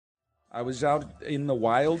I was out in the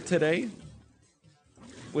wild today.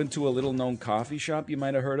 Went to a little known coffee shop you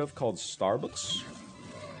might have heard of called Starbucks.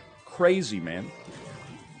 Crazy, man.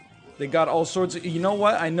 They got all sorts of. You know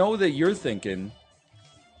what? I know that you're thinking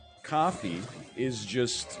coffee is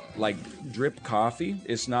just like drip coffee.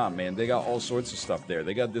 It's not, man. They got all sorts of stuff there.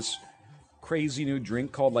 They got this crazy new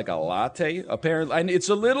drink called like a latte. Apparently, and it's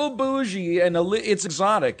a little bougie and it's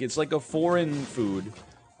exotic. It's like a foreign food.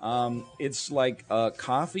 It's like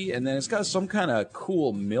coffee, and then it's got some kind of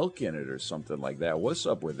cool milk in it or something like that. What's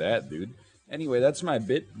up with that, dude? Anyway, that's my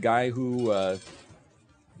bit. Guy who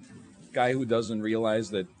doesn't realize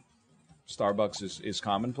that Starbucks is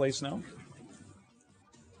commonplace now.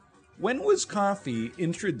 When was coffee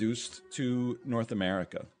introduced to North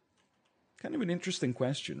America? Kind of an interesting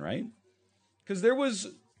question, right? Because there was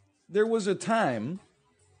a time.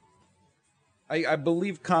 I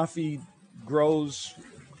believe coffee grows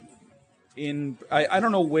in I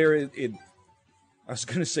don't know where it I was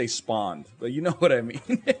gonna say spawned, but you know what I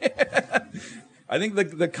mean. I think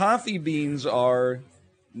the coffee beans are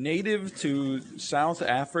native to South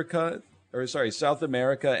Africa, or sorry, South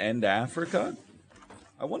America and Africa.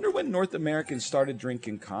 I wonder when North Americans started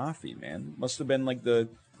drinking coffee, man. Must have been like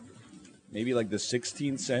maybe like the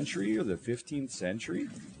 16th century or the 15th century.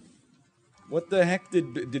 What the heck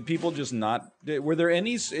did people just not? Were there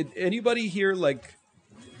anybody here like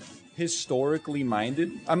historically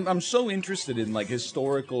minded? I'm so interested in like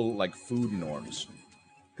historical like food norms.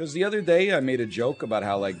 Because the other day I made a joke about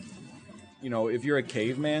how like, if you're a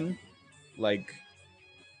caveman, like,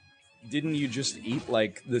 didn't you just eat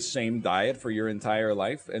like the same diet for your entire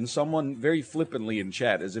life? And someone very flippantly in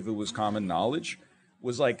chat, as if it was common knowledge,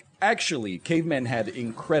 was like, actually, cavemen had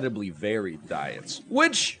incredibly varied diets,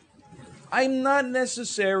 which I'm not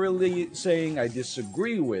necessarily saying I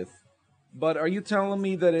disagree with. But are you telling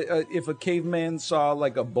me that if a caveman saw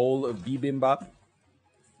like a bowl of bibimbap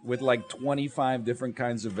with like 25 different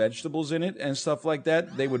kinds of vegetables in it and stuff like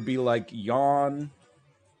that, they would be like, yawn,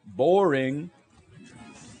 boring?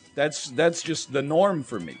 That's just the norm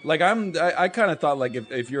for me. Like I kind of thought like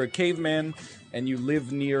if you're a caveman and you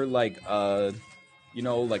live near like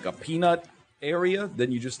like a peanut area,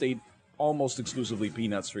 then you just ate almost exclusively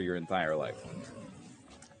peanuts for your entire life.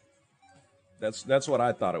 That's what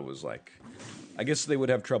I thought it was like. I guess they would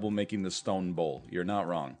have trouble making the stone bowl. You're not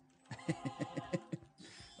wrong.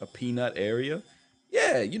 A peanut area?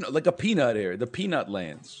 Yeah, like a peanut area, the peanut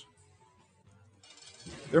lands.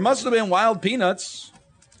 There must have been wild peanuts.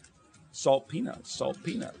 Salt peanut, salt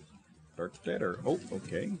peanut. Oh,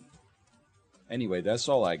 okay. Anyway, that's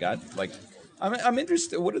all I got. Like, I'm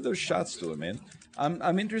interested. What are those shots doing, man?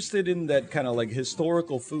 I'm interested in that kind of like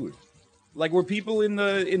historical food. Like, were people in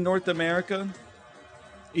North America,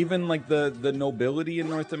 even like the nobility in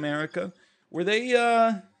North America, were they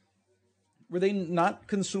not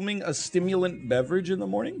consuming a stimulant beverage in the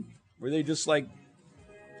morning? Were they just like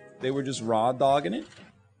they were just raw dogging it?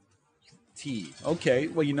 Tea. Okay,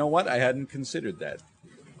 well, you know what? I hadn't considered that.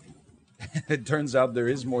 It turns out there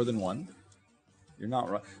is more than one. You're not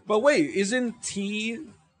wrong. But wait, isn't tea...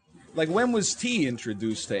 Like, when was tea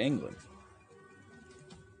introduced to England?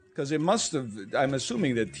 Because it must have... I'm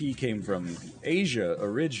assuming that tea came from Asia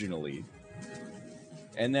originally.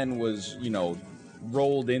 And then was,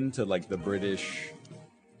 rolled into, like, the British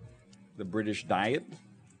diet.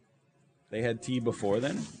 They had tea before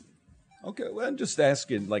then? Okay, well, I'm just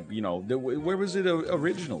asking, like, where was it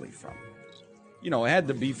originally from? It had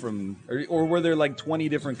to be from... Or were there, like, 20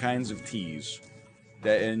 different kinds of teas?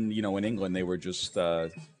 That, and, in England, they were just...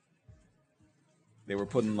 they were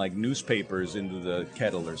putting, like, newspapers into the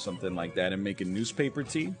kettle or something like that and making newspaper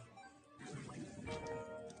tea.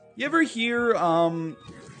 You ever hear,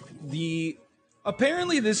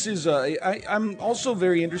 Apparently this is, I'm also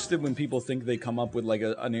very interested when people think they come up with, like,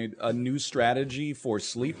 a new strategy for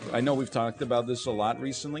sleep. I know we've talked about this a lot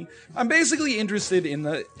recently. I'm basically interested in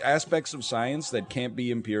the aspects of science that can't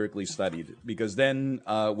be empirically studied. Because then,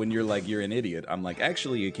 when you're like, you're an idiot, I'm like,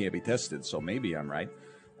 actually, it can't be tested, so maybe I'm right.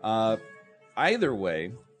 Either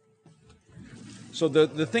way, so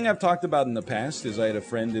the thing I've talked about in the past is I had a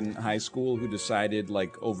friend in high school who decided,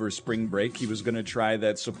 like, over spring break, he was going to try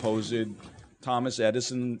that supposed Thomas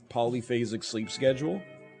Edison polyphasic sleep schedule.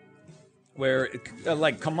 Where,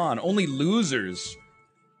 like, come on, only losers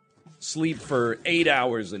sleep for 8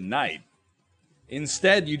 hours a night.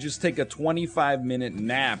 Instead, you just take a 25-minute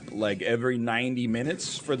nap, like, every 90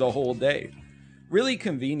 minutes for the whole day. Really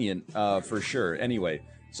convenient, for sure. Anyway,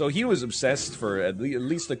 so he was obsessed for at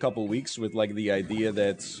least a couple weeks with, like, the idea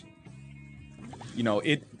that,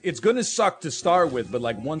 it's gonna suck to start with, but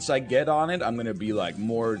like once I get on it, I'm gonna be like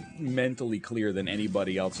more mentally clear than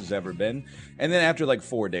anybody else has ever been. And then after like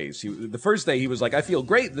 4 days, the first day he was like, I feel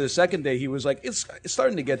great. The second day he was like, it's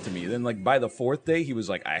starting to get to me. Then like by the fourth day, he was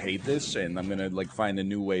like, I hate this, and I'm gonna like find a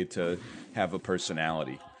new way to have a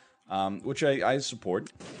personality, which I support,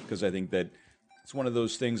 because I think that it's one of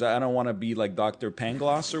those things. I don't want to be like Dr.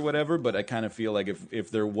 Pangloss or whatever, but I kind of feel like if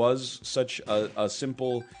there was such a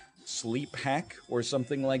simple sleep hack or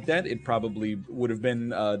something like that, it probably would have been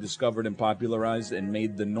discovered and popularized and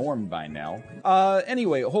made the norm by now.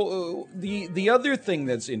 Anyway, the other thing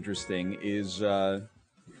that's interesting is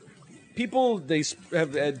people, they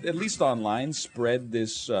have, at least online, spread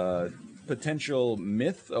this potential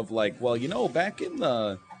myth of like, well, you know, back in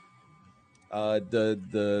the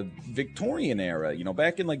Victorian era, you know,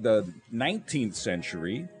 back in like the 19th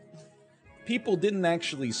century, people didn't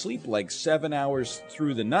actually sleep like 7 hours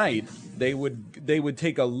through the night. They would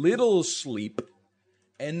take a little sleep,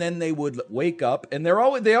 and then they would wake up, and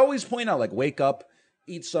they always point out like, wake up,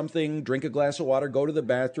 eat something, drink a glass of water, go to the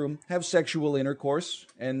bathroom, have sexual intercourse,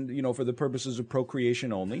 and you know, for the purposes of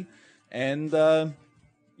procreation only, and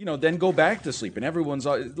you know, then go back to sleep. And everyone's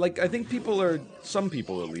like, I think some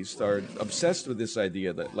people at least, are obsessed with this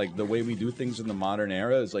idea that like the way we do things in the modern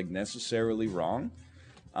era is like necessarily wrong.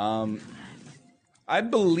 I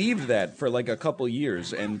believed that for like a couple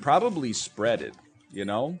years and probably spread it, you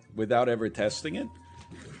know, without ever testing it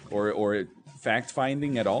or fact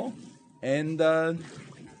finding at all. And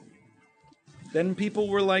then people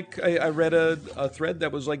were like, I read a thread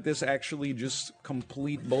that was like, this actually just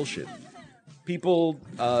complete bullshit. People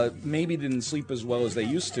maybe didn't sleep as well as they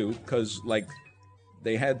used to because like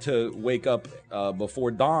they had to wake up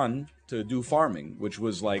before dawn to do farming, which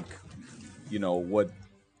was like, you know, what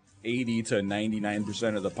 80 to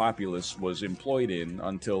 99% of the populace was employed in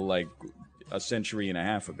until like a century and a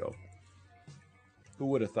half ago. Who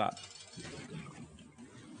would have thought?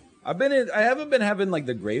 I haven't been having like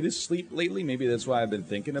the greatest sleep lately. Maybe that's why I've been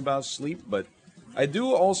thinking about sleep, but I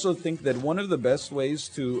do also think that one of the best ways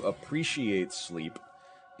to appreciate sleep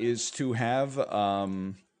is to have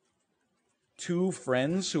two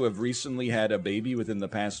friends who have recently had a baby within the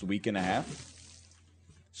past week and a half.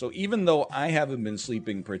 So even though I haven't been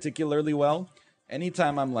sleeping particularly well,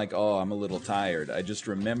 anytime I'm like, oh, I'm a little tired, I just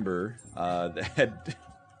remember that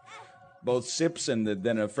both Sips and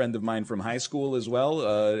then a friend of mine from high school as well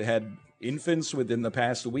had infants within the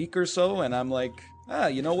past week or so, and I'm like,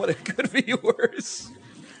 you know what? It could be worse.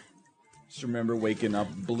 Just remember waking up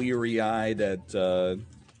bleary-eyed at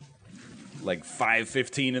like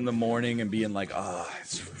 5:15 in the morning and being like,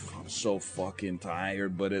 I'm so fucking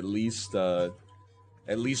tired, but at least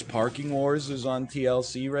Parking Wars is on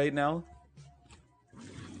TLC right now.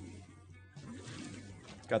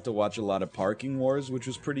 Got to watch a lot of Parking Wars, which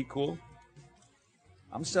was pretty cool.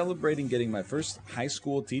 I'm celebrating getting my first high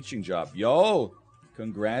school teaching job. Yo,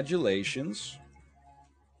 congratulations.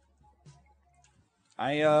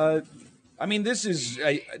 I mean, this is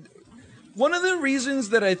one of the reasons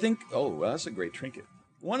that I think. Oh, well, that's a great trinket.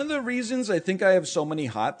 One of the reasons I think I have so many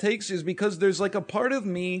hot takes is because there's like a part of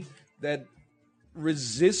me that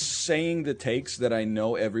resists saying the takes that I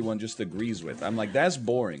know everyone just agrees with. I'm like, that's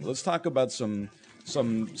boring. Let's talk about some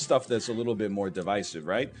stuff that's a little bit more divisive,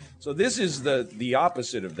 right? So this is the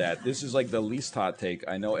opposite of that. This is like the least hot take.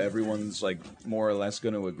 I know everyone's like more or less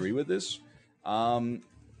going to agree with this.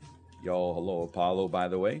 Yo, hello Apollo, by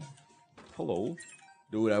the way. Hello.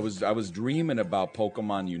 Dude, I was dreaming about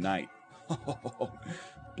Pokemon Unite.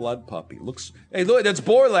 Blood Puppy. Hey, look, that's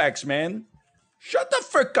Borlax, man. Shut the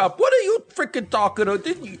frick up. What are you frickin' talking about?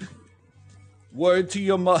 Didn't you? Word to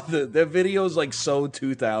your mother. Their video's like so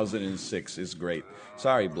 2006. It's great.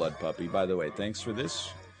 Sorry, Blood Puppy. By the way, thanks for this.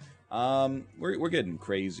 We're getting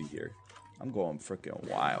crazy here. I'm going frickin'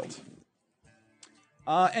 wild.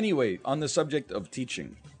 Anyway, on the subject of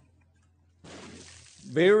teaching.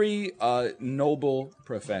 Very noble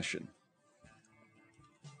profession.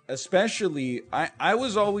 Especially, I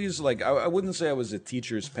was always like, I wouldn't say I was a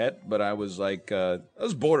teacher's pet, but I was like, I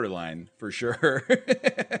was borderline for sure.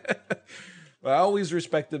 I always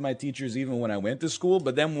respected my teachers even when I went to school,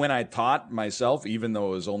 but then when I taught myself, even though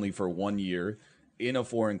it was only for 1 year in a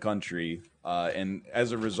foreign country, and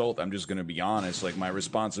as a result, I'm just going to be honest, like my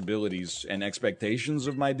responsibilities and expectations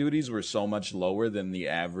of my duties were so much lower than the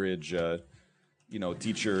average,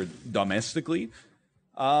 teacher domestically.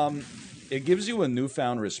 It gives you a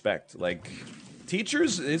newfound respect. Like,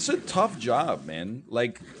 teachers, it's a tough job, man.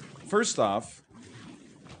 Like, first off,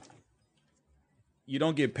 you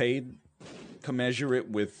don't get paid commensurate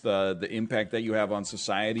with the impact that you have on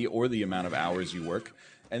society or the amount of hours you work.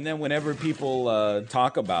 And then whenever people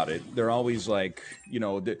talk about it, they're always like,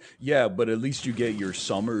 yeah, but at least you get your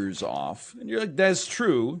summers off. And you're like, that's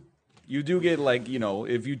true. You do get like,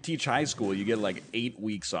 if you teach high school, you get like 8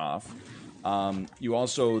 weeks off. You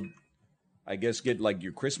also, I guess, get like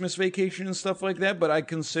your Christmas vacation and stuff like that. But I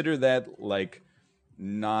consider that like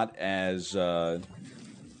not as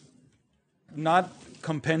not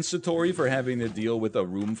compensatory for having to deal with a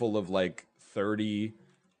room full of like 30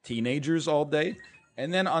 teenagers all day.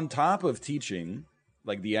 And then on top of teaching,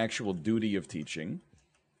 like the actual duty of teaching,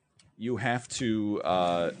 you have to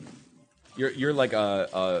you're like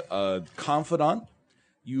a confidant.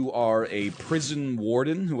 You are a prison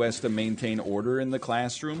warden who has to maintain order in the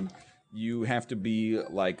classroom. You have to be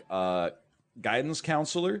like a guidance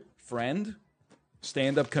counselor, friend,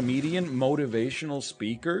 stand-up comedian, motivational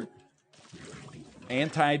speaker,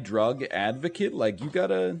 anti-drug advocate. Like you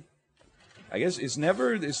gotta, I guess it's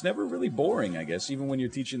never really boring, I guess, even when you're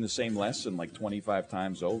teaching the same lesson like 25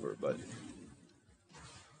 times over. But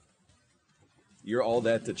you're all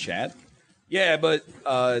that to chat. Yeah, but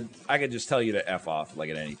I could just tell you to F off like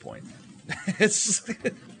at any point. It's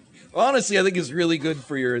honestly, I think it's really good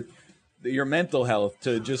for your mental health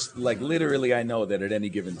to just like literally. I know that at any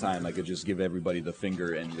given time I could just give everybody the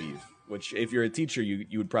finger and leave. Which, if you're a teacher,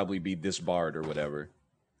 you would probably be disbarred or whatever.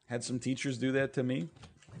 Had some teachers do that to me.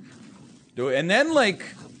 And then, like,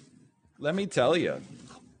 let me tell you,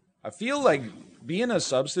 I feel like being a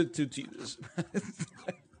substitute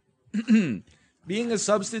being a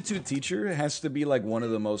substitute teacher has to be like one of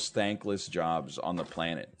the most thankless jobs on the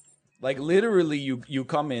planet. Like literally, you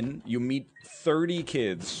come in, you meet 30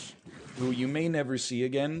 kids who you may never see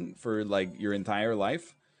again for like your entire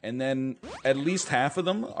life, and then at least half of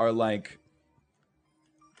them are like,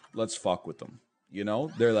 let's fuck with them.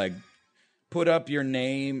 They're like, put up your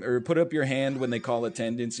name or put up your hand when they call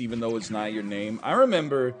attendance, even though it's not your name. I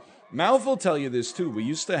remember, Malv will tell you this too. We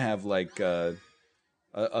used to have like a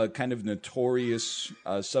kind of notorious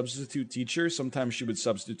substitute teacher. Sometimes she would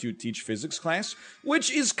substitute teach physics class,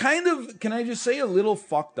 which is kind of, can I just say, a little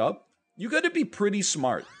fucked up. You got to be pretty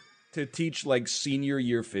smart to teach like senior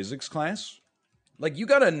year physics class. Like you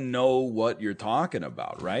got to know what you're talking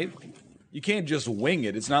about, right? You can't just wing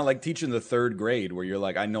it. It's not like teaching the third grade where you're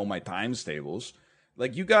like, I know my times tables.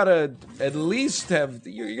 Like you gotta at least have,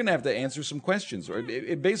 you're gonna have to answer some questions, or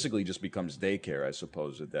it basically just becomes daycare, I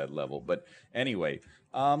suppose, at that level. But anyway,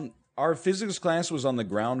 our physics class was on the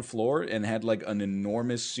ground floor and had like an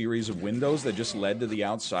enormous series of windows that just led to the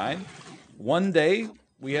outside. One day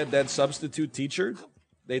we had that substitute teacher.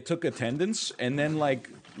 They took attendance, and then like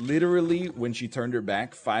literally when she turned her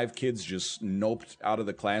back, 5 kids just noped out of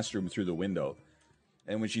the classroom through the window.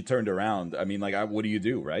 And when she turned around, I mean, like, what do you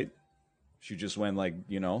do, right? She just went like,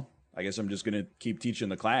 I guess I'm just going to keep teaching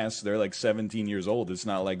the class. They're like 17 years old. It's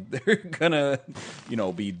not like they're going to,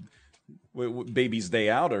 be baby's day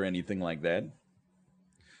out or anything like that.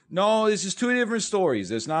 No, this is 2 different stories.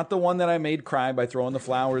 It's not the one that I made cry by throwing the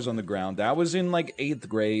flowers on the ground. That was in like 8th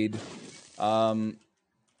grade.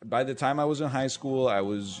 By the time I was in high school, I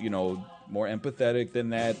was, more empathetic than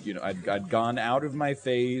that. I'd gone out of my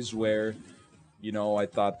phase where, I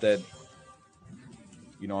thought that,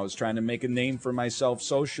 I was trying to make a name for myself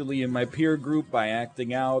socially in my peer group by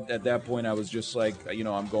acting out. At that point, I was just like,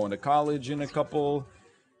 I'm going to college in a couple,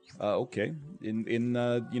 in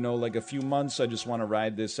like a few months. I just want to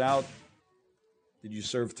ride this out. Did you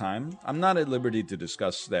serve time? I'm not at liberty to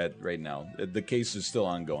discuss that right now. The case is still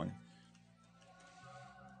ongoing.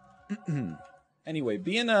 Anyway,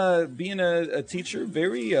 being a teacher,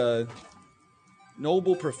 very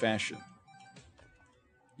noble profession.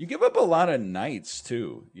 You give up a lot of nights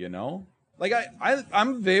too, Like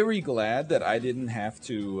I'm very glad that I didn't have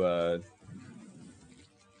to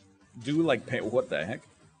do like what the heck?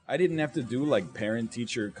 I didn't have to do like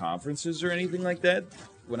parent-teacher conferences or anything like that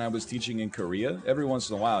when I was teaching in Korea. Every once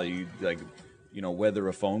in a while, you like, weather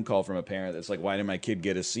a phone call from a parent that's like, "Why did my kid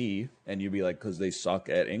get a C?" And you'd be like, "'Cause they suck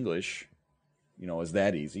at English." Is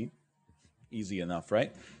that easy? Easy enough,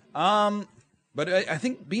 right? But I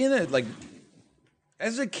think being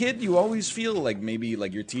as a kid, you always feel like maybe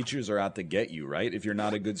like your teachers are out to get you, right? If you're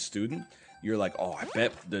not a good student, you're like, oh, I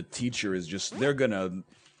bet the teacher is just, they're gonna,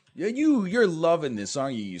 yeah, you're loving this,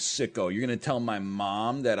 aren't you, you sicko? You're gonna tell my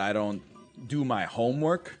mom that I don't do my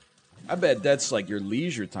homework? I bet that's like your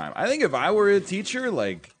leisure time. I think if I were a teacher,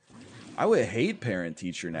 like, I would hate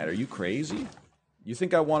parent-teacher night. Are you crazy? You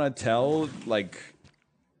think I want to tell, like,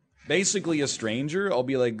 basically a stranger, I'll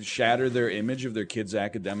be like, shatter their image of their kid's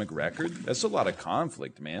academic record? That's a lot of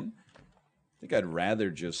conflict, man. I think I'd rather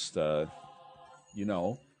just, go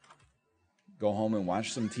home and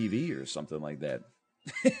watch some TV or something like that.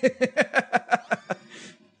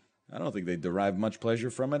 I don't think they derive much pleasure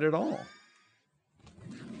from it at all.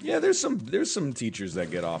 Yeah, there's some teachers that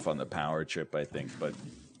get off on the power trip, I think, but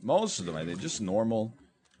most of them, I think, just normal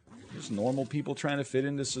people trying to fit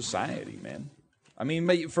into society, man. I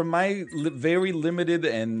mean, from my very limited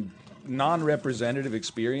and non-representative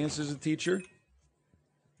experience as a teacher,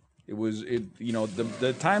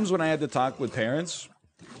 the times when I had to talk with parents,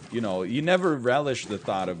 you never relish the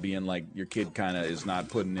thought of being like your kid kind of is not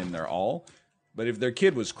putting in their all. But if their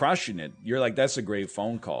kid was crushing it, you're like, that's a great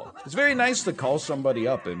phone call. It's very nice to call somebody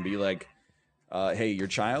up and be like, hey, your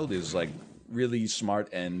child is like really smart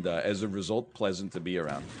and as a result, pleasant to be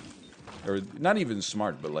around. Or not even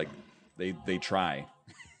smart, but like they try.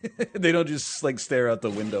 They don't just like stare out the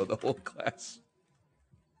window the whole class.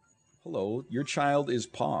 Hello, your child is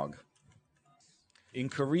Pog. In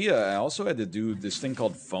Korea, I also had to do this thing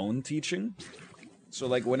called phone teaching. So,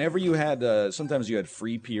 like, whenever you had, sometimes you had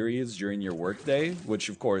free periods during your workday, which,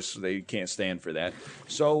 of course, they can't stand for that.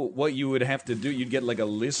 So, what you would have to do, you'd get, like, a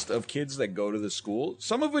list of kids that go to the school,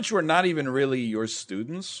 some of which were not even really your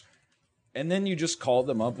students. And then you just call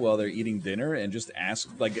them up while they're eating dinner and just ask,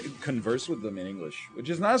 like, converse with them in English, which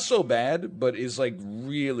is not so bad, but is, like,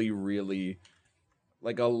 really, really,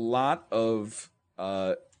 like, a lot of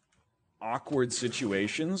awkward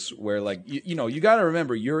situations where, like, you got to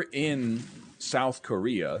remember, you're in South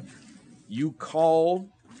Korea. You call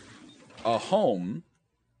a home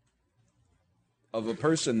of a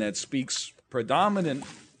person that speaks predominant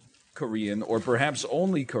Korean or perhaps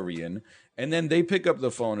only Korean, and then they pick up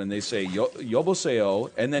the phone and they say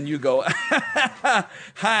여보세요, and then you go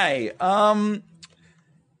hi,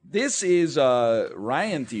 this is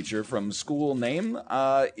Ryan teacher from school name.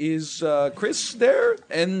 Is Chris there?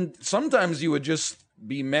 And sometimes you would just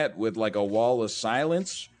be met with like a wall of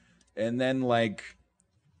silence. And then, like,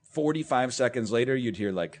 45 seconds later, you'd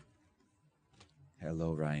hear, like,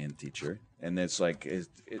 hello, Ryan, teacher. And it's like,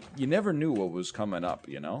 you never knew what was coming up,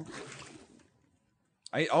 you know?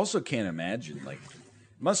 I also can't imagine, like,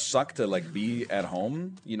 it must suck to, like, be at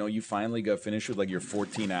home. You finally got finished with, like, your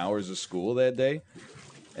 14 hours of school that day.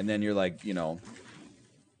 And then you're, like,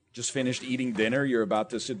 just finished eating dinner. You're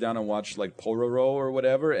about to sit down and watch, like, Pororo or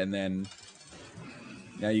whatever. And then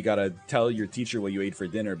now you gotta tell your teacher what you ate for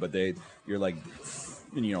dinner, but you're like,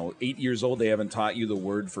 8 years old. They haven't taught you the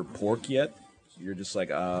word for pork yet. So you're just like,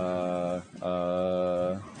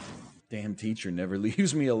 damn teacher never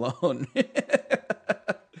leaves me alone.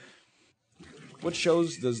 What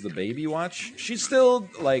shows does the baby watch? She's still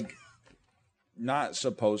like not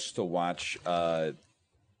supposed to watch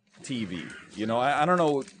TV. I don't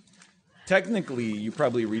know. Technically, you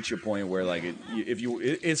probably reach a point where, like,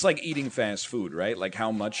 it's like eating fast food, right? Like, how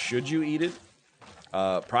much should you eat it?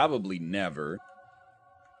 Probably never,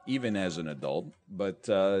 even as an adult. But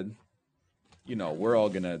we're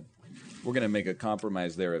gonna make a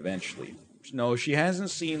compromise there eventually. No, she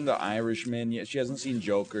hasn't seen The Irishman yet. She hasn't seen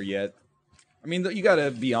Joker yet. I mean, you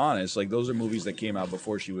gotta be honest. Like, those are movies that came out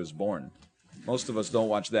before she was born. Most of us don't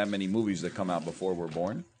watch that many movies that come out before we're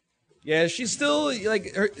born. Yeah, she's still,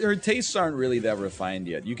 like, her tastes aren't really that refined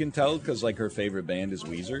yet. You can tell because, like, her favorite band is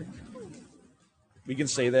Weezer. We can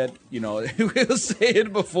say that, we'll say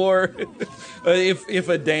it before. If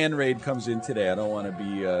a Dan raid comes in today, I don't want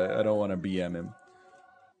to BM him.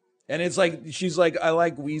 And it's like, she's like, I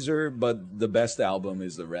like Weezer, but the best album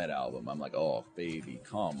is the Red Album. I'm like, oh, baby,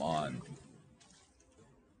 come on.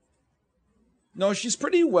 No, she's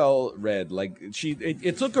pretty well read. Like,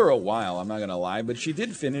 it took her a while, I'm not gonna lie, but she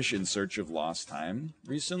did finish In Search of Lost Time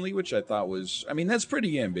recently, which I thought was, I mean, that's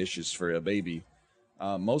pretty ambitious for a baby.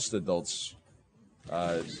 Most adults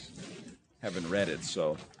haven't read it,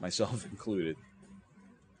 so myself included.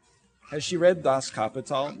 Has she read Das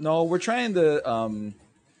Kapital? No, we're trying to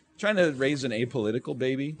raise an apolitical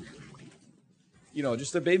baby.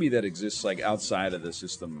 Just a baby that exists like outside of the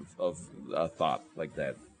system of thought like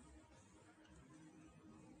that.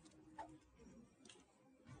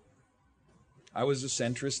 I was a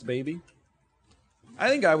centrist baby. I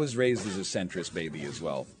think I was raised as a centrist baby as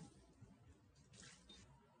well.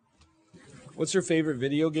 What's your favorite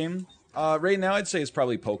video game? Right now, I'd say it's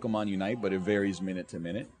probably Pokemon Unite, but it varies minute to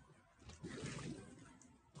minute.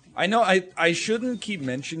 I know I shouldn't keep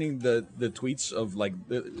mentioning the tweets of, like...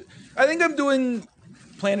 I think I'm doing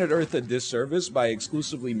Planet Earth a disservice by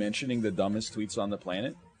exclusively mentioning the dumbest tweets on the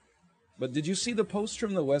planet. But did you see the post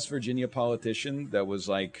from the West Virginia politician that was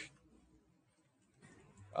like...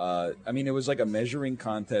 it was like a measuring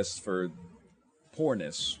contest for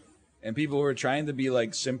poorness, and people were trying to be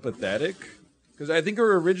like sympathetic, because I think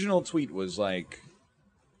her original tweet was like,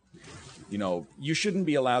 you know, you shouldn't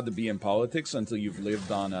be allowed to be in politics until you've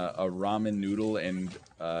lived on a ramen noodle and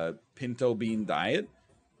pinto bean diet.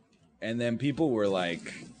 And then people were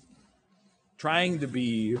like trying to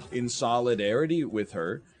be in solidarity with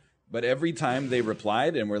her, but every time they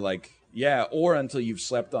replied and were like, yeah, or until you've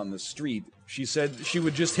slept on the street, she said she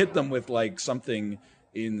would just hit them with like something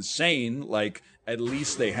insane, like at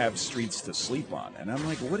least they have streets to sleep on. And I'm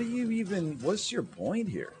like, what's your point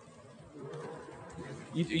here?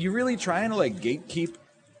 You really trying to like gatekeep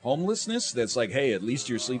homelessness? That's like, hey, at least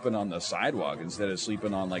you're sleeping on the sidewalk instead of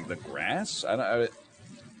sleeping on like the grass.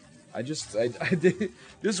 I did,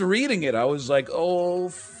 just reading it, I was like, oh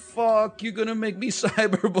fuck, you're gonna make me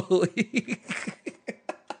cyberbully.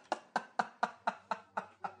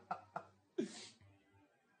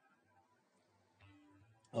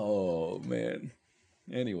 Oh man.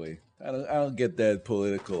 Anyway, I don't get that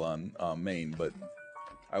political on Maine, but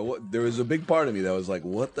there was a big part of me that was like,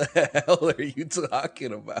 what the hell are you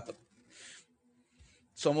talking about?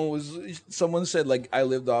 Someone said like I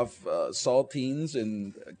lived off saltines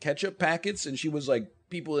and ketchup packets, and she was like,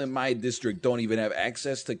 people in my district don't even have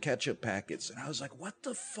access to ketchup packets. And I was like, what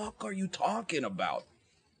the fuck are you talking about?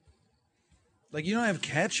 Like, you don't have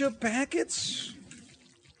ketchup packets?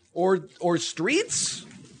 Or streets?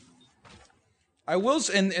 I will,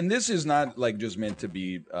 and this is not like just meant to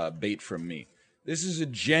be bait from me. This is a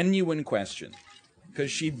genuine question.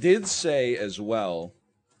 Because she did say as well,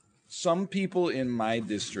 some people in my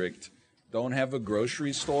district don't have a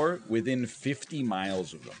grocery store within 50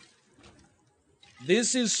 miles of them.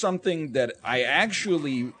 This is something that I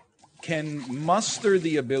actually can muster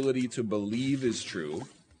the ability to believe is true.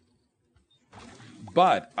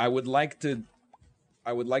 But I would like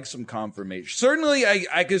some confirmation. Certainly,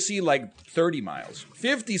 I could see like 30 miles.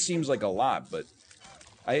 50 seems like a lot, but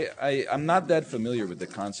I'm not that familiar with the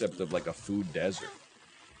concept of like a food desert.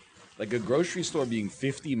 Like a grocery store being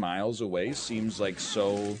 50 miles away seems like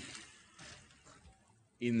so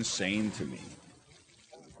insane to me.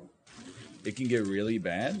 It can get really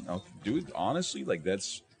bad. Oh, dude, honestly, like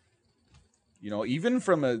that's, you know, even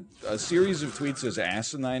from a series of tweets as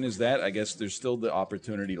asinine as that, I guess there's still the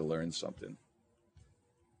opportunity to learn something.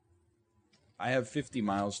 I have 50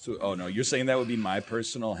 miles to... Oh, no, you're saying that would be my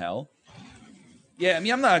personal hell? Yeah, I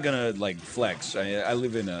mean, I'm not gonna, like, flex. I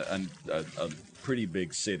live in a pretty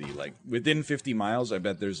big city. Like, within 50 miles, I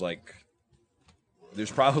bet there's, like...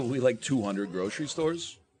 There's probably, like, 200 grocery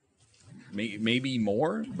stores. Maybe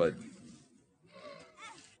more, but...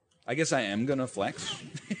 I guess I am gonna flex.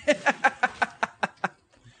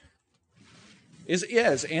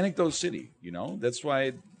 It's Anecdote City, you know? That's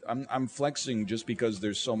why... I'm flexing just because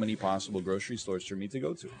there's so many possible grocery stores for me to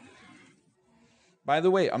go to. By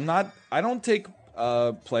the way, I don't take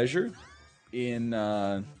pleasure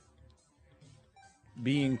in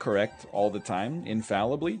being correct all the time,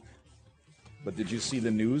 infallibly. But did you see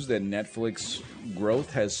the news that Netflix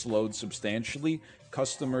growth has slowed substantially?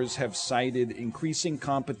 Customers have cited increasing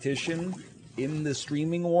competition in the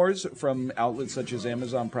streaming wars from outlets such as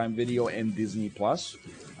Amazon Prime Video and Disney Plus.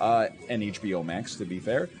 And HBO Max, to be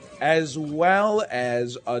fair, as well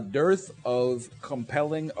as a dearth of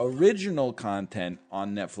compelling original content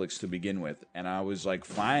on Netflix to begin with. And I was like,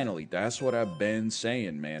 finally, that's what I've been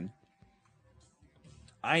saying, man.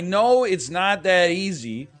 I know it's not that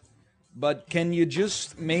easy, but can you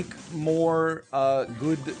just make more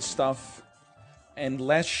good stuff and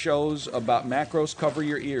less shows about macros? Cover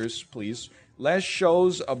your ears, please. Less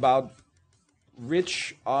shows about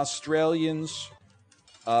rich Australians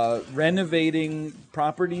renovating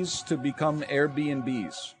properties to become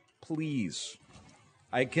Airbnbs. Please.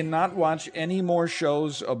 I cannot watch any more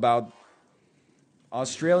shows about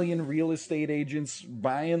Australian real estate agents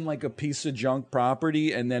buying like a piece of junk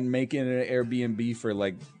property and then making it an Airbnb for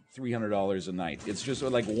like $300 a night. It's just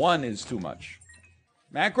like one is too much.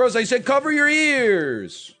 Macros, I said cover your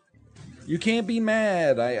ears. You can't be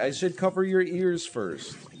mad. I said cover your ears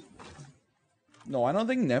first. No, I don't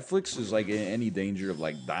think Netflix is like in any danger of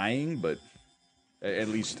like dying, but at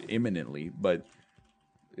least imminently. But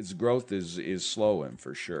its growth is slowing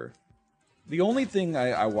for sure. The only thing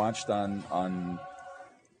I watched on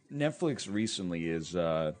Netflix recently is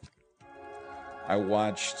I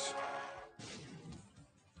watched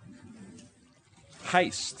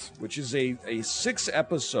Heist, which is a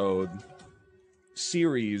 6-episode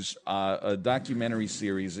series, a documentary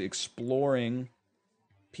series exploring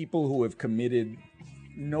people who have committed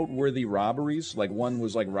noteworthy robberies. Like one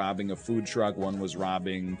was like robbing a food truck, one was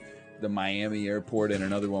robbing the Miami airport, and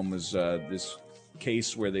another one was this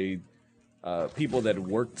case where they people that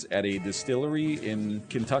worked at a distillery in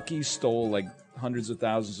Kentucky stole like hundreds of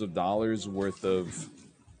thousands of dollars worth of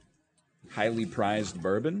highly prized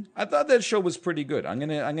bourbon. I thought that show was pretty good. I'm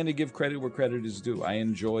gonna give credit where credit is due. I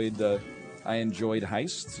enjoyed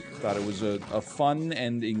Heist. Thought it was a fun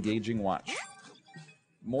and engaging watch.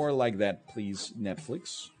 More like that, please,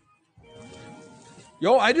 Netflix.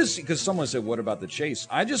 Yo, because someone said, what about The Chase?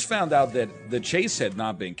 I just found out that The Chase had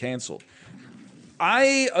not been canceled.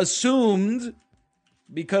 I assumed,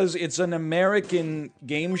 because it's an American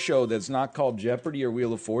game show that's not called Jeopardy or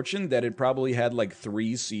Wheel of Fortune, that it probably had like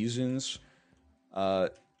 3 seasons and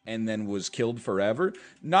then was killed forever.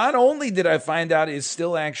 Not only did I find out it's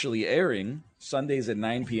still actually airing Sundays at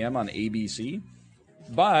 9 p.m. on ABC,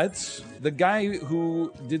 but the guy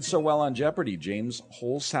who did so well on Jeopardy, James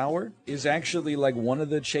Holzhauer, is actually like one of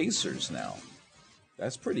the chasers now.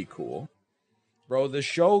 That's pretty cool. Bro, the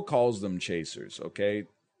show calls them chasers, okay?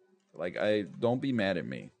 Like, don't be mad at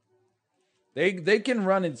me. They can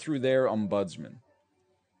run it through their ombudsman.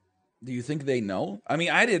 Do you think they know? I mean,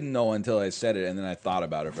 I didn't know until I said it, and then I thought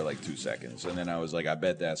about it for like 2 seconds, and then I was like, I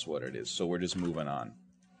bet that's what it is. So we're just moving on.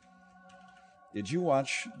 Did you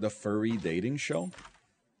watch the furry dating show?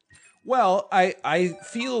 Well, I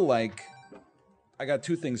feel like I got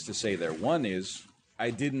 2 things to say there. One is, I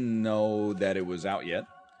didn't know that it was out yet.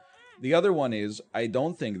 The other one is, I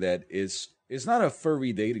don't think that it's not a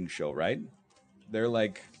furry dating show, right? They're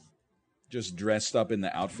like just dressed up in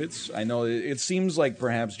the outfits. I know it seems like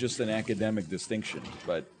perhaps just an academic distinction,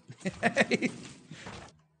 but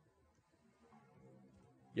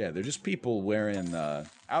yeah, they're just people wearing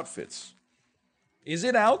outfits. Is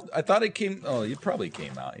it out? I thought it came... Oh, it probably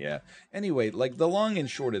came out, yeah. Anyway, like, the long and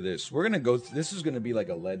short of this, we're going to go... This is going to be like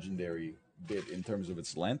a legendary bit in terms of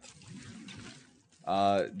its length.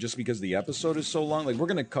 Just because the episode is so long. Like, we're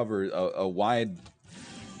going to cover a wide...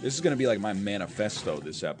 This is going to be like my manifesto,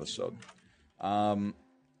 this episode. The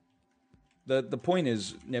point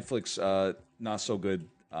is, Netflix, not so good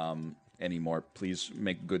anymore. Please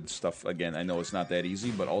make good stuff again. I know it's not that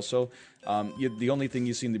easy, but also the only thing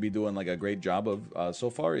you seem to be doing like a great job of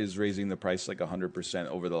so far is raising the price like 100%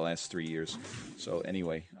 over the last 3 years. So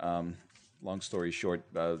anyway, long story short,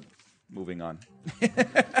 moving on.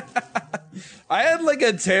 I had like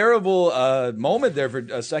a terrible moment there for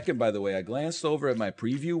a second, by the way. I glanced over at my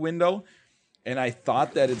preview window and I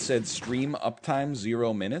thought that it said stream uptime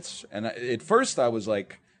 0 minutes. And at first I was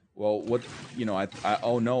like, well, what, you know,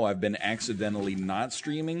 oh no, I've been accidentally not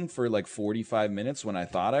streaming for like 45 minutes when I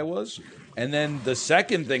thought I was. And then the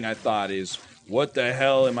second thing I thought is, what the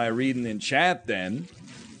hell am I reading in chat then?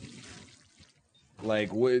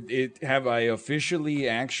 Like, have I officially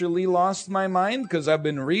actually lost my mind? Because I've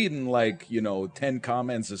been reading like, 10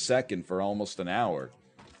 comments a second for almost an hour.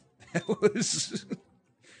 That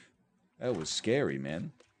was scary,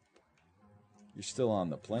 man. You're still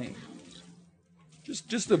on the plane.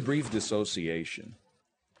 Just a brief dissociation.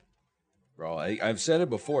 Bro, I've said it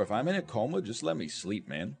before. If I'm in a coma, just let me sleep,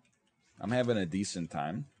 man. I'm having a decent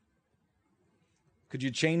time. Could you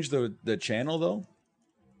change the channel, though?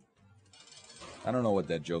 I don't know what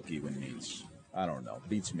that joke even means. I don't know.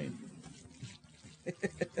 Beats me.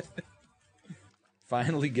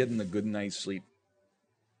 Finally getting a good night's sleep.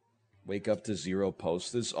 Wake up to 0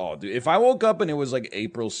 posters. Oh, dude. If I woke up and it was like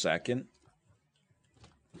April 2nd,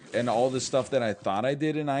 and all the stuff that I thought I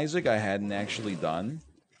did in Isaac, I hadn't actually done,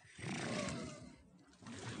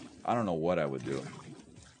 I don't know what I would do.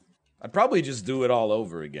 I'd probably just do it all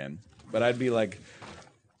over again. But I'd be like,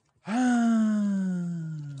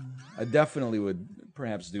 I definitely would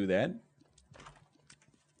perhaps do that.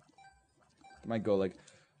 I might go like,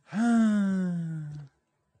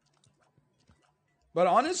 But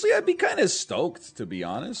honestly, I'd be kind of stoked, to be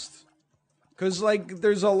honest. Because, like,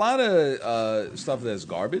 there's a lot of stuff that's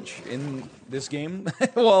garbage in this game.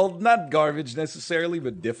 Well, not garbage necessarily,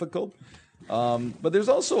 but difficult. But there's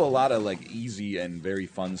also a lot of, like, easy and very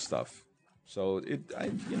fun stuff. So,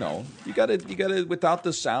 you gotta, without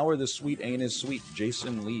the sour, the sweet ain't as sweet.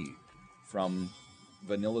 Jason Lee from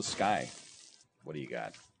Vanilla Sky. What do you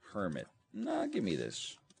got? Hermit. Nah, give me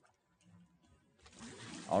this.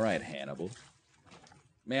 All right, Hannibal.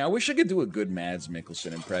 Man, I wish I could do a good Mads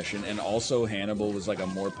Mikkelsen impression, and also Hannibal was like a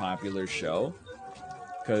more popular show.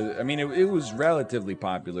 Because, I mean, it was relatively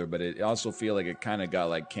popular, but it also feel like it kind of got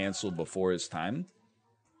like canceled before its time.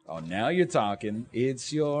 Oh, now you're talking.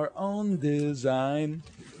 It's your own design.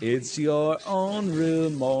 It's your own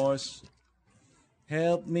remorse.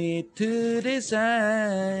 Help me to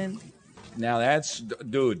design. Now that's,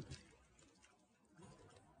 dude.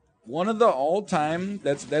 One of the all-time,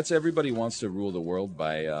 that's Everybody Wants to Rule the World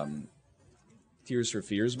by Tears for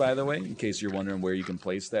Fears, by the way, in case you're wondering where you can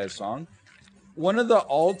place that song. One of the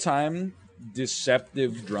all-time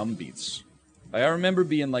deceptive drum beats. I remember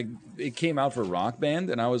being like, it came out for Rock Band,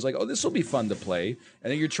 and I was like, oh, this will be fun to play.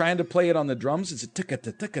 And then you're trying to play it on the drums. It's a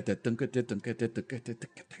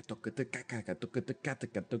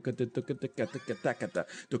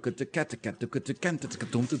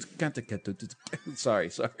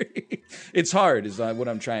sorry. It's hard, is what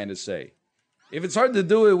I'm trying to say. If it's hard to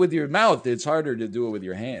do it with your mouth, it's harder to do it with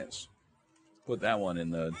your hands. Put that one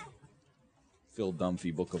in the Phil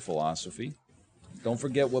Dunphy Book of Philosophy. Don't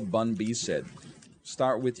forget what Bun B said.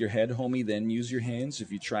 Start with your head, homie, then use your hands.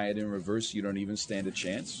 If you try it in reverse, you don't even stand a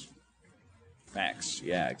chance. Facts.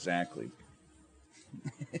 Yeah, exactly.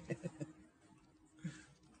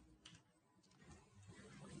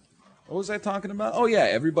 What was I talking about? Oh, yeah,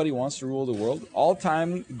 Everybody Wants to Rule the World.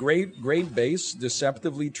 All-time great bass,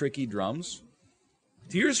 deceptively tricky drums.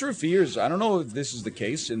 Tears for Fears, I don't know if this is the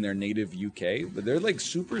case in their native UK, but they're like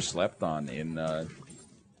super slept on in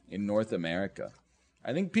North America.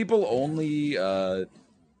 I think people only,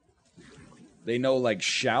 they know like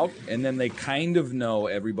Shout, and then they kind of know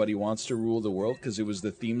Everybody Wants to Rule the World because it was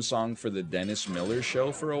the theme song for the Dennis Miller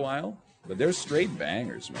Show for a while. But they're straight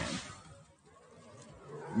bangers, man.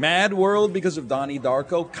 Mad World because of Donnie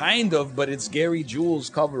Darko, kind of, but it's Gary Jules'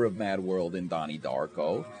 cover of Mad World in Donnie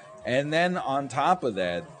Darko. And then on top of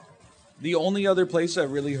that, the only other place I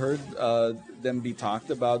really heard them be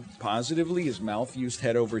talked about positively is Mouth used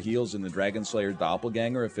Head Over Heels in the Dragon Slayer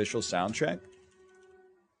Doppelganger official soundtrack.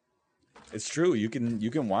 It's true. You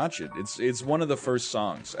can watch it. It's one of the first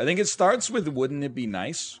songs. I think it starts with "Wouldn't It Be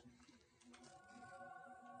Nice."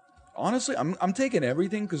 Honestly, I'm taking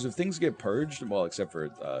everything because if things get purged, well, except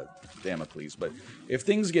for Damocles, but if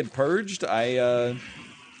things get purged, I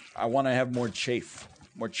want to have more chaff.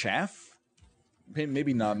 More chaff?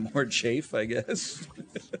 Maybe not more chafe, I guess.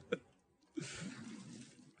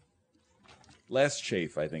 Less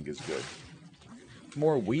chafe, I think, is good.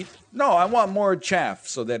 More wheat? No, I want more chaff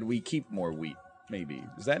so that we keep more wheat. Maybe.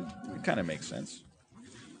 Does that kind of make sense?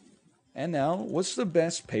 And now, what's the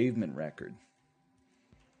best Pavement record?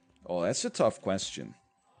 Oh, that's a tough question.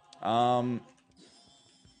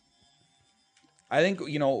 I think,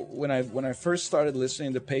 you know, when I first started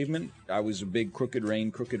listening to Pavement, I was a big Crooked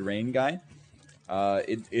Rain guy.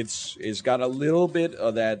 It's got a little bit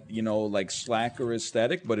of that, you know, like slacker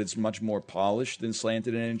aesthetic, but it's much more polished than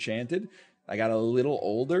Slanted and Enchanted. I got a little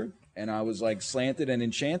older, and I was like, Slanted and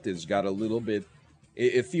Enchanted's got a little bit.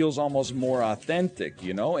 It feels almost more authentic,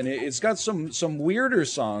 you know, and it's got some weirder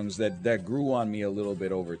songs that grew on me a little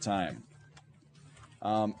bit over time.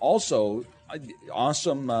 Also,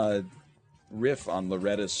 awesome riff on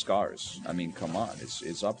Loretta's Scars. I mean, come on,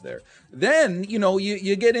 it's up there. Then, you know,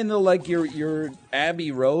 you get into like your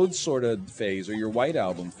Abbey Road sort of phase, or your White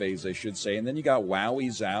Album phase, I should say, and then you got Wowie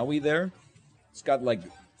Zowie there. It's got like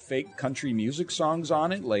fake country music songs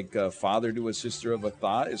on it, like Father to a Sister of a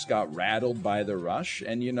Thought. It's got Rattled by the Rush,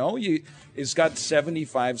 and you know, it's got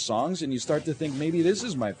 75 songs, and you start to think maybe this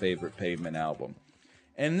is my favorite Pavement album.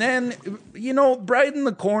 And then, you know, Brighten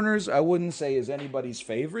the Corners, I wouldn't say is anybody's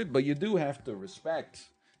favorite, but you do have to respect.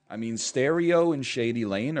 I mean, Stereo and Shady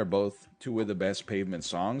Lane are both two of the best Pavement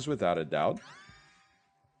songs, without a doubt.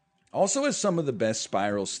 Also has some of the best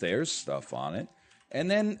Spiral Stairs stuff on it.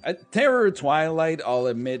 And then Terror Twilight, I'll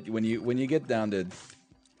admit, when you get down to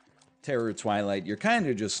Terror Twilight, you're kind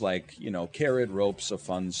of just like, you know, Carrot Rope's a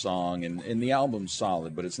fun song, and the album's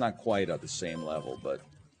solid, but it's not quite at the same level, but...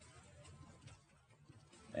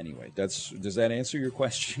 Anyway, does that answer your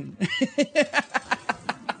question?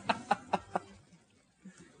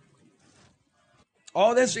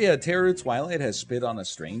 Oh, Terror Twilight has Spit on a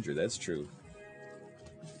Stranger. That's true.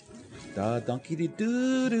 Da donkey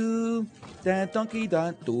doo doo, da donkey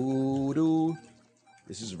da doo doo.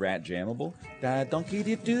 This is Rat Jammable. Da donkey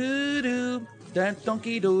doo doo, da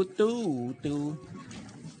donkey doo doo doo.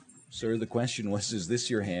 Sir, the question was, is this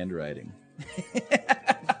your handwriting?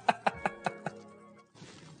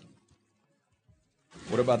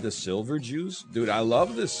 What about the Silver Jews? Dude, I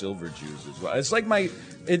love the Silver Jews as well. It's like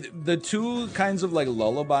the two kinds of like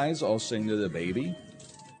lullabies I'll sing to the baby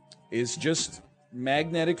is just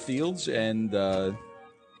Magnetic Fields and the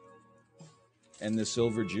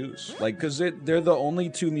Silver Jews. Like, because they're the only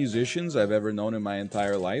two musicians I've ever known in my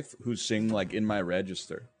entire life who sing like in my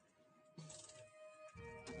register.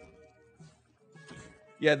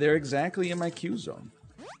 Yeah, they're exactly in my cue zone.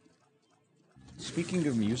 Speaking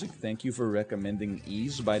of music, thank you for recommending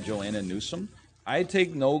Ease by Joanna Newsom. Thank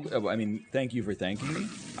you for thanking me.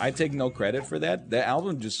 I take no credit for that. That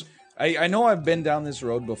album just... I know I've been down this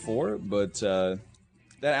road before, but that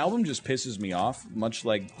album just pisses me off, much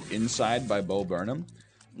like Inside by Bo Burnham.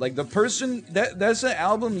 Like, the person... That's an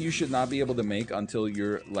album you should not be able to make until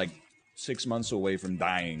you're, like, 6 months away from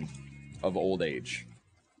dying of old age.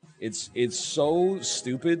 It's so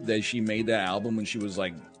stupid that she made that album when she was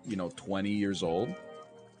like, 20 years old.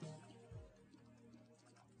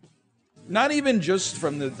 Not even just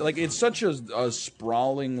from the, like, it's such a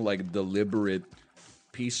sprawling, like, deliberate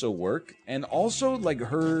piece of work. And also, like,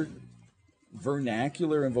 her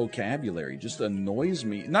vernacular and vocabulary just annoys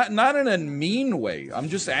me. Not in a mean way. I'm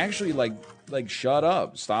just actually like shut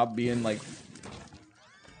up. Stop being like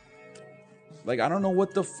I don't know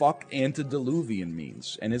what the fuck antediluvian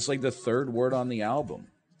means. And it's like the third word on the album.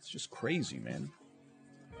 It's just crazy, man.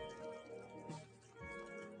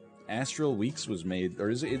 Astral Weeks was made, or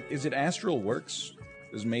is it Astral Works?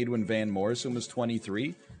 It was made when Van Morrison was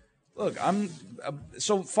 23. Look,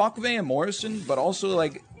 so fuck Van Morrison, but also,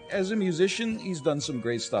 like, as a musician, he's done some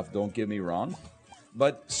great stuff, don't get me wrong.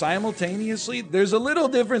 But simultaneously, there's a little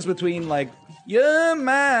difference between, like, you're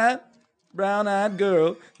my brown-eyed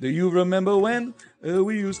girl, do you remember when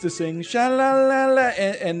we used to sing sha-la-la-la,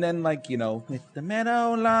 and then, like, with the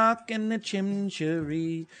meadowlark and the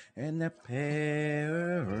chimchurri and the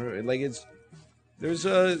pear, like, there's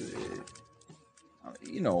a,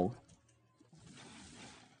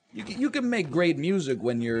 you can make great music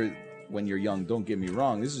when you're young, don't get me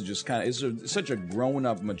wrong. This is just it's such a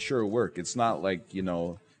grown-up, mature work. It's not like,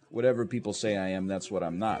 whatever people say I am, that's what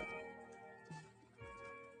I'm not.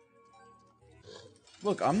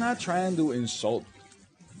 Look, I'm not trying to insult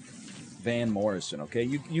Van Morrison, okay?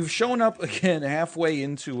 You've shown up again halfway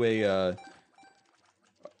into a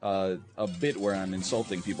bit where I'm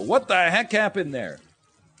insulting people. What the heck happened there?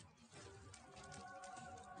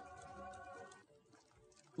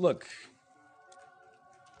 Look,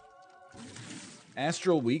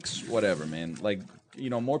 Astral Weeks, whatever, man. Like,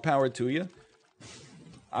 more power to you.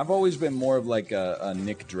 I've always been more of like a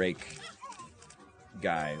Nick Drake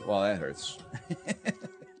guy. Well, that hurts.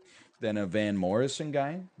 Than a Van Morrison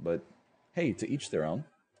guy. But hey, to each their own.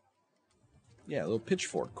 Yeah, a little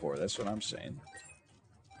pitchfork core. That's what I'm saying.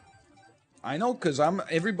 I know, because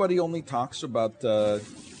everybody only talks about, or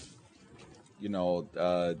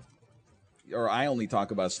I only talk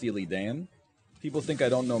about Steely Dan. People think I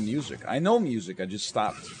don't know music. I know music. I just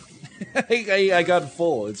stopped. I got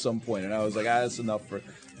full at some point, and I was like, that's enough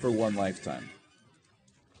for one lifetime.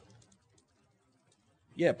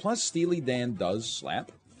 Yeah, plus Steely Dan does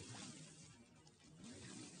slap.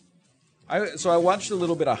 So I watched a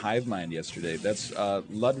little bit of Hive Mind yesterday. That's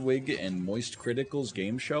Ludwig and Moist Critical's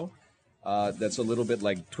game show. That's a little bit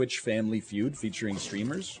like Twitch Family Feud featuring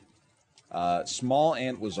streamers. Small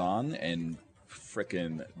Ant was on and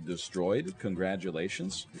frickin' destroyed.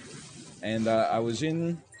 Congratulations. And I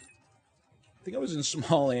think I was in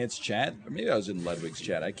Small Ant's chat, or maybe I was in Ludwig's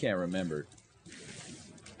chat. I can't remember.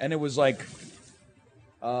 And it was like,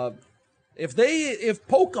 if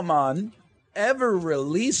Pokemon ever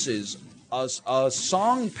releases a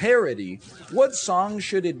song parody, what song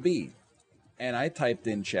should it be? And I typed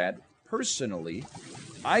in chat, personally,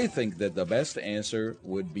 I think that the best answer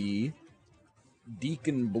would be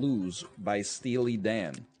Deacon Blues by Steely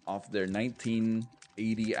Dan off their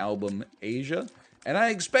 1980 album Asia. And I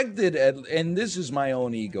expected, and this is my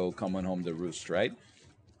own ego coming home to roost, right?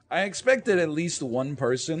 I expected at least one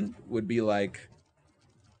person would be like,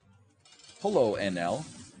 hello, NL,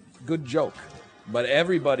 good joke. But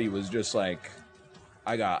everybody was just like,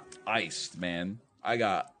 I got iced, man. I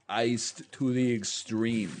got iced to the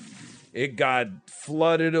extreme. It got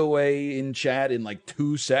flooded away in chat in like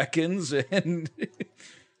 2 seconds. And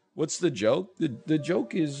what's the joke? The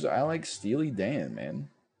joke is I like Steely Dan, man.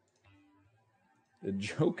 The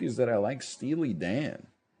joke is that I like Steely Dan.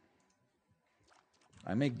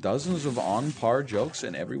 I make dozens of on-par jokes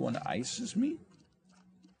and everyone ices me?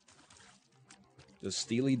 Does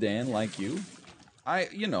Steely Dan like you? I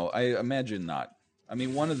imagine not. I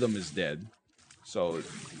mean, one of them is dead, so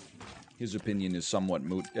his opinion is somewhat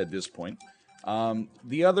moot at this point.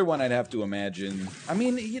 The other one I'd have to imagine, I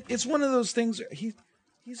mean, it's one of those things,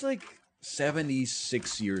 he's like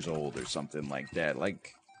 76 years old or something like that.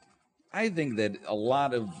 Like, I think that a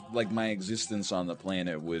lot of, like, my existence on the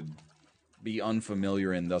planet would be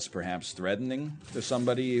unfamiliar and thus perhaps threatening to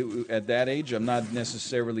somebody at that age. I'm not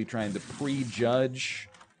necessarily trying to prejudge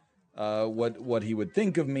what he would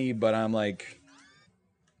think of me, but I'm like,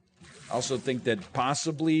 I also think that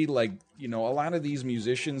possibly, like, a lot of these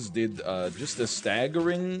musicians did just a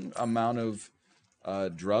staggering amount of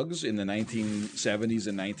drugs in the 1970s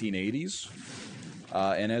and 1980s.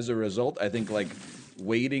 And as a result, I think, like,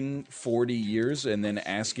 waiting 40 years and then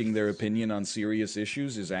asking their opinion on serious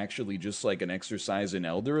issues is actually just like an exercise in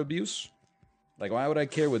elder abuse. Like, why would I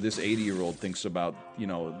care what this 80-year-old thinks about, you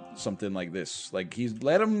know, something like this? Like,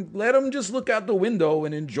 let him just look out the window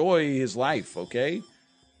and enjoy his life, okay?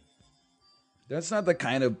 That's not the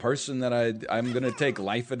kind of person that I'm gonna take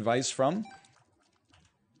life advice from.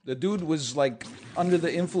 The dude was like under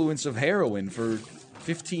the influence of heroin for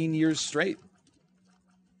 15 years straight.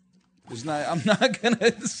 I'm not gonna.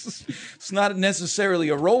 It's not necessarily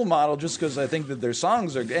a role model just because I think that their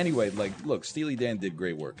songs are. Anyway, like, look, Steely Dan did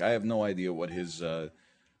great work. I have no idea what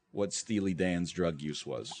Steely Dan's drug use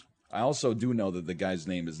was. I also do know that the guy's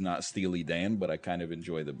name is not Steely Dan, but I kind of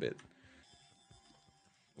enjoy the bit.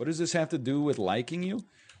 What does this have to do with liking you?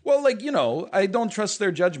 Well, like, you know, I don't trust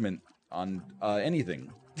their judgment on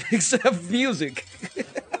anything except music.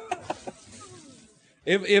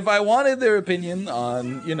 If I wanted their opinion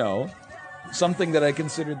on, you know, something that I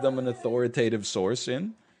considered them an authoritative source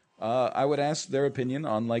in, I would ask their opinion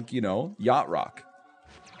on, like, you know, yacht rock.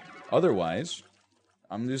 Otherwise,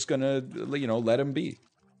 I'm just gonna, you know, let them be.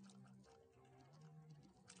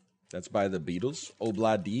 That's by the Beatles.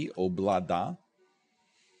 Obladi, Oblada.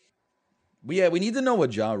 But yeah, we need to know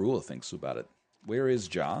what Ja Rule thinks about it. Where is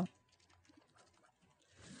Ja?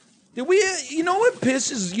 Did we, you know what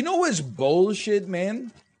pisses, you know what's bullshit,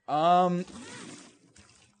 man?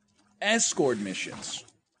 Escort missions.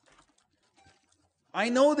 I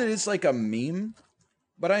know that it's like a meme,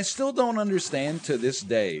 but I still don't understand to this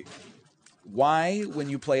day why, when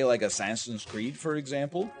you play like Assassin's Creed, for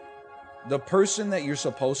example, the person that you're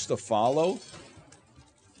supposed to follow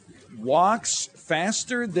walks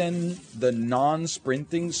faster than the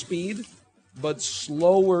non-sprinting speed, but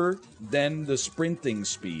slower than the sprinting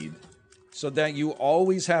speed. So that you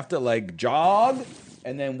always have to, like, jog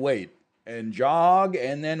and then wait. And jog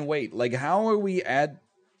and then wait. Like, how are we at...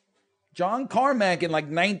 John Carmack in, like,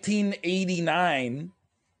 1989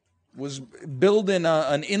 was building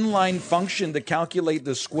an inline function to calculate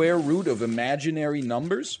the square root of imaginary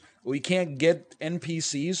numbers. We can't get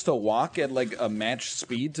NPCs to walk at, like, a matched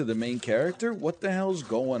speed to the main character? What the hell's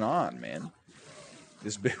going on, man?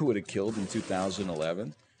 This bit would have killed in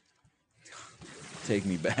 2011. Take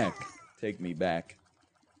me back. Take me back.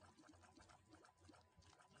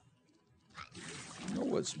 You know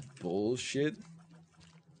what's bullshit?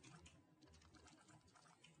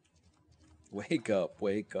 Wake up,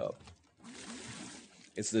 wake up.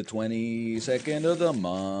 It's the 22nd of the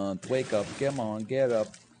month. Wake up, come on, get up.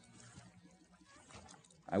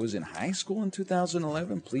 I was in high school in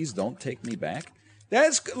 2011. Please don't take me back.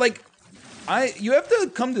 That's like, you have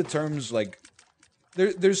to come to terms, like,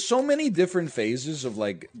 there's so many different phases of,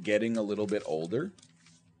 like, getting a little bit older.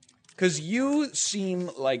 Because you seem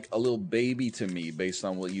like a little baby to me based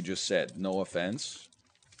on what you just said. No offense.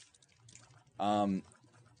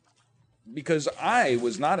 Because I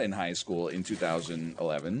was not in high school in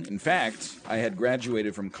 2011. In fact, I had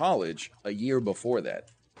graduated from college a year before that.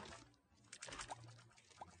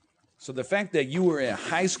 So the fact that you were in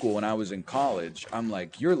high school when I was in college, I'm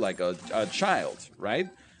like, you're like a child, right?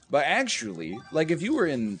 But actually, like, if you were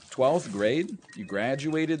in 12th grade, you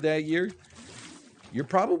graduated that year, you're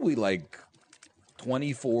probably like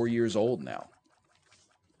 24 years old now.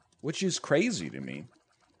 Which is crazy to me.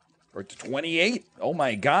 Or 28? Oh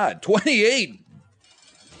my god, 28!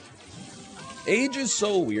 Age is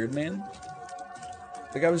so weird, man.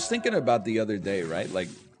 Like, I was thinking about the other day, right? Like,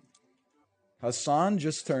 Hassan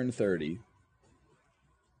just turned 30.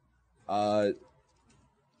 I'm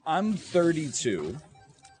 32.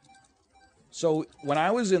 So when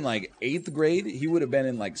I was in, like, 8th grade, he would have been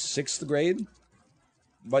in, like, 6th grade.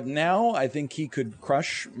 But now I think he could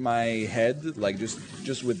crush my head, like,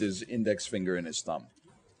 just with his index finger and his thumb.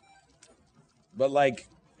 But, like,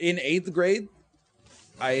 in 8th grade,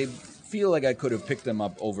 I feel like I could have picked him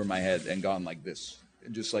up over my head and gone like this.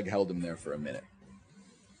 And just, like, held him there for a minute.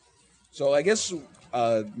 So I guess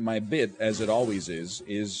my bit, as it always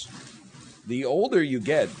is the older you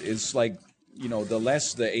get, it's like, you know, the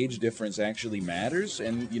less the age difference actually matters.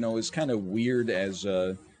 And, you know, it's kind of weird as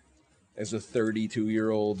a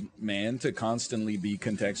 32-year-old man to constantly be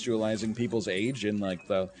contextualizing people's age in, like,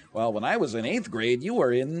 well, when I was in 8th grade, you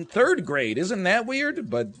were in 3rd grade. Isn't that weird?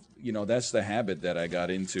 But, you know, that's the habit that I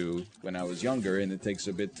got into when I was younger, and it takes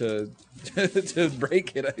a bit to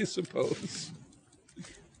break it, I suppose.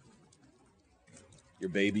 Your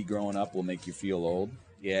baby growing up will make you feel old.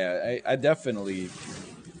 Yeah, I definitely...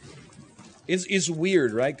 It's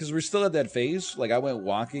weird, right? Because we're still at that phase. Like, I went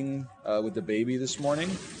walking with the baby this morning,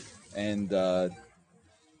 and there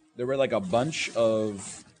were, like, a bunch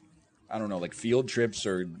of, I don't know, like, field trips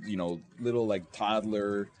or, you know, little, like,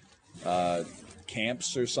 toddler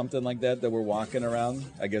camps or something like that were walking around.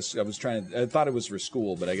 I guess I thought it was for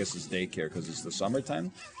school, but I guess it's daycare because it's the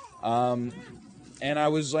summertime. And I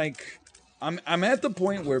was like, I'm at the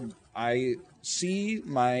point where I see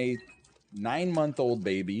my 9-month-old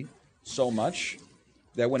baby so much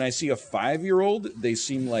that when I see a 5-year-old, they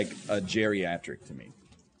seem like a geriatric to me.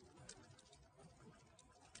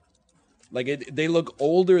 Like they look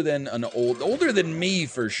older than older than me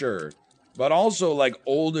for sure, but also like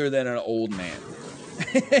older than an old man.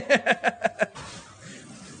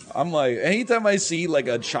 I'm like, anytime I see like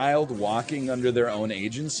a child walking under their own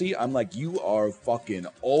agency, I'm like, you are fucking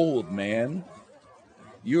old, man.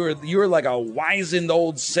 You're like a wizened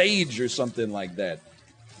old sage or something like that.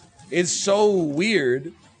 It's so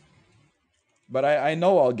weird, but I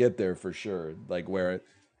know I'll get there for sure. Like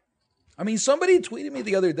I mean, somebody tweeted me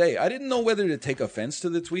the other day. I didn't know whether to take offense to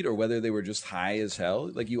the tweet or whether they were just high as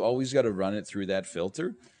hell. Like, you always got to run it through that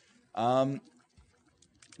filter. The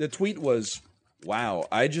tweet was, wow,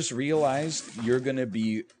 I just realized you're going to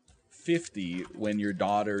be 50 when your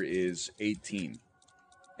daughter is 18.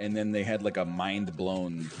 And then they had like a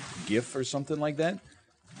mind-blown gif or something like that.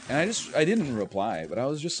 And I didn't reply, but I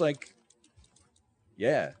was just like,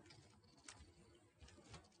 yeah.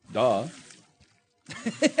 Duh.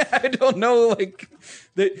 I don't know, like,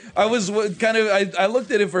 I was kind of, I looked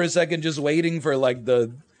at it for a second just waiting for, like,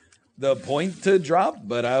 the point to drop,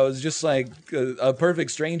 but I was just like, a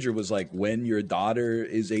perfect stranger was like, when your daughter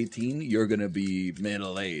is 18, you're gonna be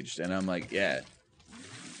middle-aged. And I'm like, yeah,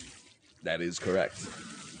 that is correct.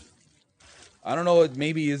 I don't know,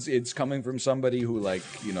 maybe it's coming from somebody who, like,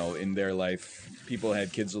 you know, in their life, people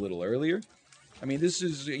had kids a little earlier. I mean, this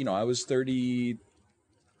is, you know, I was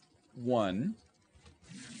 31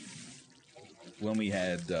 when we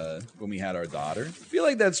had our daughter. I feel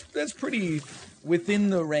like that's pretty within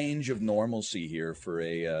the range of normalcy here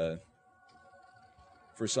for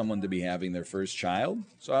someone to be having their first child.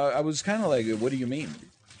 So I was kind of like, what do you mean?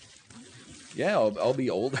 Yeah, I'll be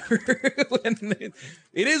older.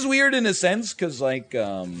 It is weird in a sense because like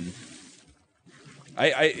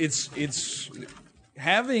it's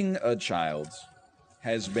having a child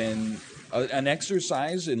has been an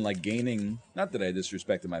exercise in like gaining, not that I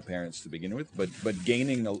disrespected my parents to begin with, but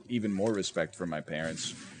gaining even more respect for my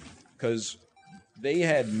parents, because they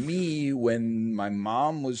had me when my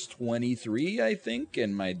mom was 23, I think,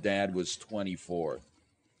 and my dad was 24.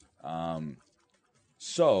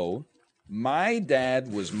 So my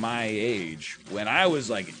dad was my age when I was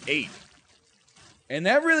like 8. And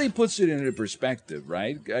that really puts it into perspective,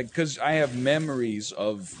 right? Because I have memories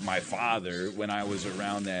of my father when I was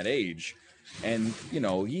around that age. And, you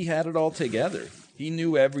know, he had it all together. He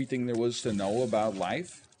knew everything there was to know about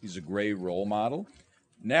life. He's a great role model.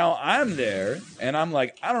 Now I'm there, and I'm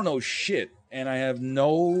like, I don't know shit. And I have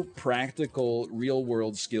no practical,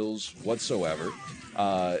 real-world skills whatsoever.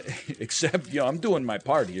 Except, you know, I'm doing my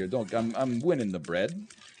part here. I'm winning the bread.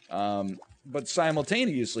 But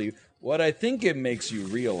simultaneously, what I think it makes you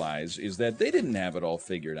realize is that they didn't have it all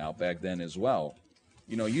figured out back then as well.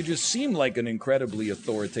 You know, you just seem like an incredibly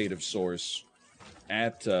authoritative source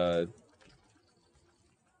at, you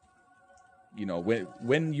know,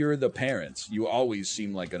 when you're the parents, you always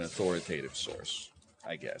seem like an authoritative source,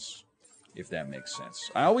 I guess, if that makes sense.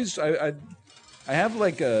 I have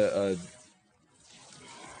like I'm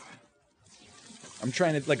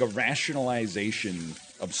trying to, like a rationalization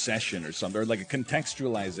obsession or something, or like a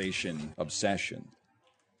contextualization obsession.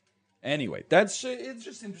 Anyway, it's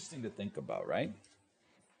just interesting to think about, right?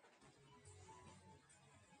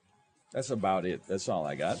 That's about it. That's all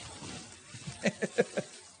I got.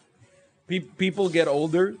 People get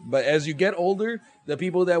older, but as you get older, the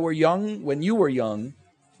people that were young when you were young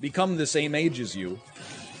become the same age as you.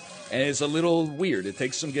 And it's a little weird. It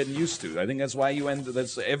takes some getting used to. I think that's why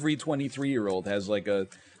that's every 23-year-old has like a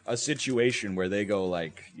situation where they go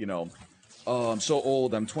like, you know, oh, I'm so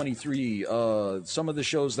old, I'm 23. Some of the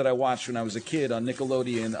shows that I watched when I was a kid on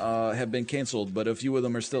Nickelodeon have been canceled, but a few of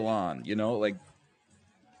them are still on, you know, like.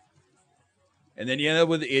 And then you end up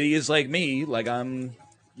with idiots like me, like I'm,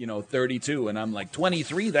 you know, 32, and I'm like,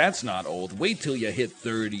 23, that's not old. Wait till you hit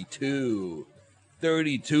 32.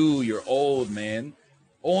 32, you're old, man.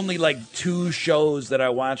 Only like 2 shows that I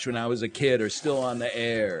watched when I was a kid are still on the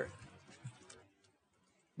air.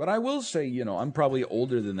 But I will say, you know, I'm probably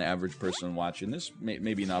older than the average person watching this.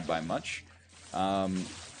 Maybe not by much.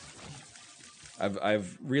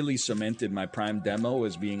 I've really cemented my Prime demo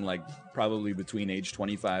as being like probably between age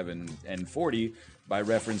 25 and 40 by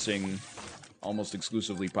referencing almost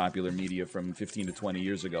exclusively popular media from 15 to 20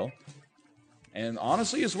 years ago. And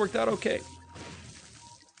honestly, it's worked out okay.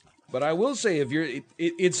 But I will say, if you're,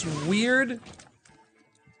 it's weird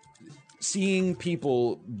seeing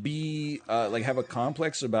people be like have a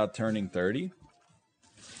complex about turning 30,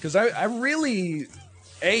 because I really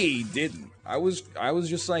didn't. I was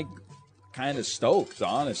just like kind of stoked,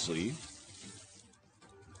 honestly.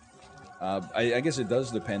 I guess it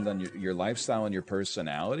does depend on your lifestyle and your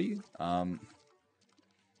personality.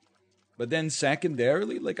 But then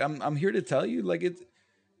secondarily, like I'm here to tell you, like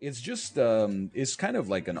it's just it's kind of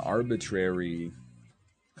like an arbitrary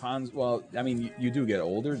well, I mean, you do get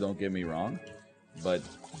older, don't get me wrong, but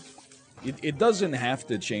it doesn't have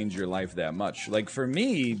to change your life that much. Like for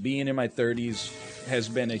me, being in my 30s has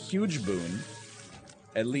been a huge boon,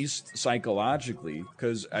 at least psychologically,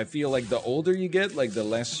 because I feel like the older you get, like the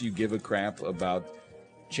less you give a crap about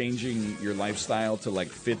changing your lifestyle to like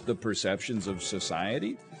fit the perceptions of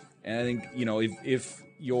society. And I think, you know, if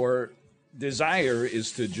your desire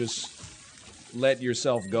is to just let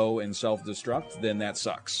yourself go and self-destruct, then that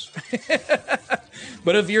sucks.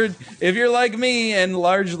 But if you're like me and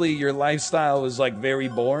largely your lifestyle is like very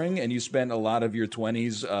boring and you spent a lot of your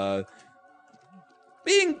 20s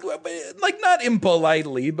being like not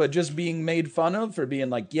impolitely, but just being made fun of for being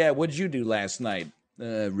like, yeah, what'd you do last night?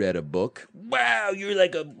 Read a book. Wow, you're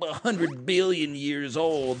like 100 billion years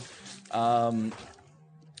old.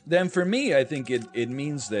 Then for me, I think it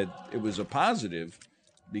means that it was a positive,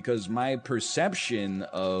 because my perception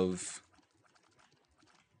of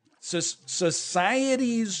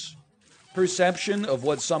society's perception of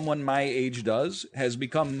what someone my age does has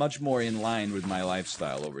become much more in line with my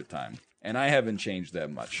lifestyle over time. And I haven't changed that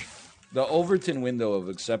much. The Overton window of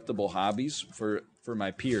acceptable hobbies for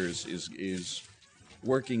my peers is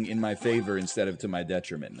working in my favor instead of to my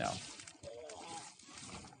detriment now.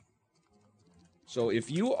 So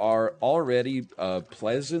if you are already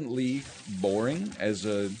pleasantly boring as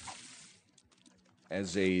a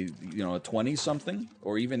you know, a 20-something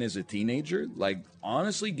or even as a teenager, like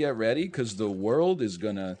honestly get ready, because the world is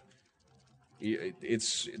gonna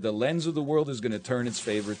the lens of the world is gonna turn its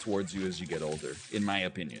favor towards you as you get older, in my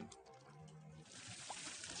opinion.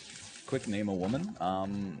 Quick, name a woman.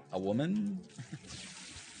 A woman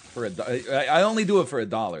for I only do it for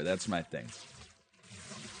 $1. That's my thing.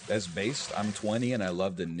 That's based. I'm 20 and I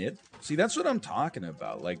love to knit. See, that's what I'm talking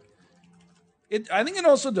about. Like, I think it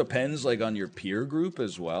also depends, like, on your peer group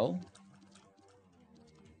as well.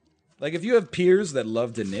 Like, if you have peers that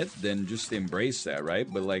love to knit, then just embrace that, right?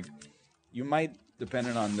 But, like, you might,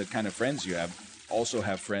 depending on the kind of friends you have, also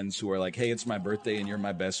have friends who are like, hey, it's my birthday and you're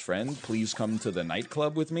my best friend. Please come to the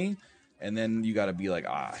nightclub with me. And then you gotta be like,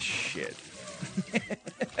 ah, shit.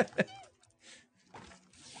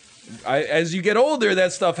 As you get older,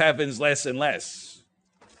 that stuff happens less and less.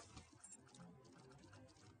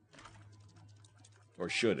 Or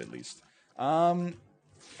should, at least. My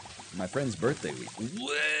friend's birthday week.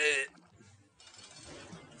 What?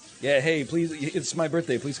 Yeah, hey, please, it's my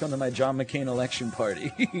birthday. Please come to my John McCain election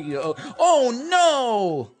party. Oh,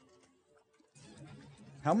 no!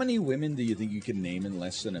 How many women do you think you can name in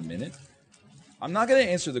less than a minute? I'm not going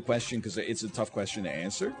to answer the question because it's a tough question to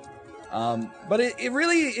answer. But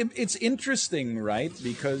it's interesting, right?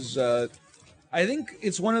 Because I think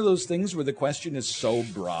it's one of those things where the question is so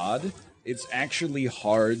broad, it's actually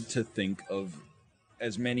hard to think of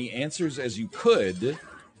as many answers as you could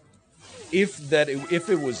if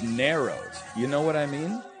it was narrowed. You know what I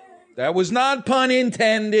mean? That was not pun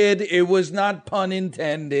intended. It was not pun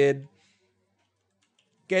intended.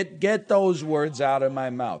 Get those words out of my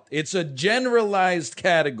mouth. It's a generalized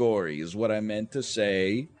category, is what I meant to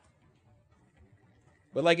say.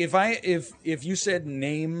 But like if you said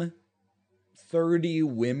name 30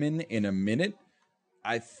 women in a minute,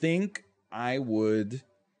 I think I would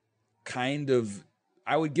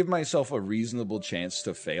give myself a reasonable chance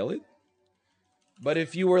to fail it. But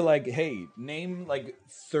if you were like, hey, name like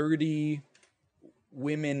 30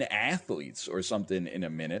 women athletes or something in a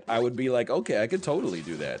minute, I would be like, okay, I could totally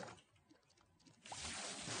do that.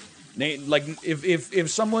 Like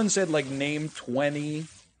if someone said like name 20,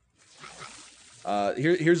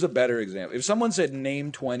 here's a better example. If someone said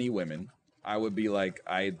name 20 women, I would be like,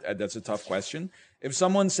 that's a tough question. If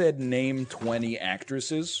someone said name 20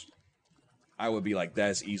 actresses, I would be like,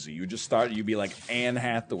 that's easy. You'd be like Anne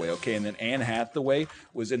Hathaway, okay? And then Anne Hathaway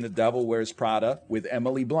was in The Devil Wears Prada with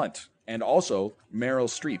Emily Blunt, and also Meryl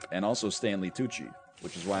Streep, and also Stanley Tucci,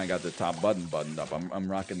 which is why I got the top button buttoned up.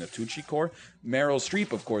 I'm rocking the Tucci core. Meryl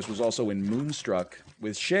Streep, of course, was also in Moonstruck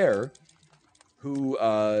with Cher, who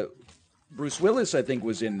Bruce Willis, I think,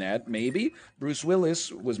 was in that, maybe. Bruce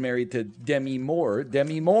Willis was married to Demi Moore.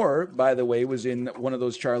 Demi Moore, by the way, was in one of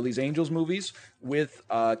those Charlie's Angels movies with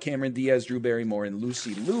Cameron Diaz, Drew Barrymore, and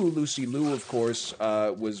Lucy Liu. Lucy Liu, of course,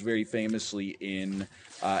 was very famously in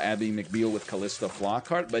Abby McBeal with Callista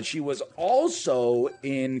Flockhart, but she was also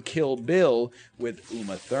in Kill Bill with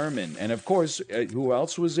Uma Thurman. And, of course, who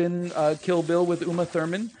else was in Kill Bill with Uma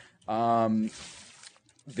Thurman?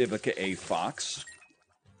 Vivica A. Fox.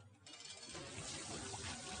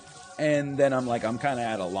 And then I'm like, I'm kind of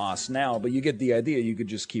at a loss now, but you get the idea. You could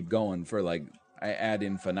just keep going for like ad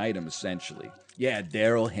infinitum, essentially. Yeah,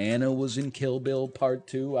 Daryl Hannah was in Kill Bill Part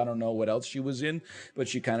 2. I don't know what else she was in, but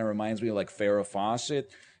she kind of reminds me of like Farrah Fawcett.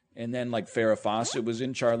 And then like Farrah Fawcett was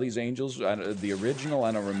in Charlie's Angels, the original.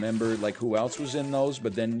 I don't remember like who else was in those,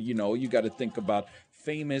 but then, you know, you got to think about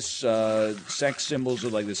famous sex symbols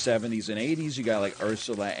of like the 70s and 80s. You got like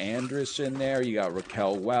Ursula Andress in there. You got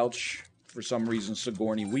Raquel Welch. For some reason,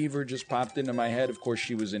 Sigourney Weaver just popped into my head. Of course,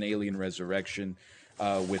 she was in Alien Resurrection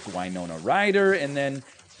with Winona Ryder. And then,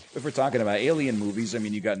 if we're talking about alien movies, I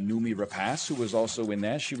mean, you got Noomi Rapace, who was also in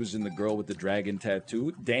that. She was in The Girl with the Dragon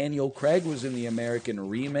Tattoo. Daniel Craig was in the American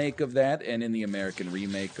remake of that, and in the American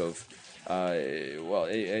remake of,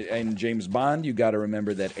 and James Bond, you got to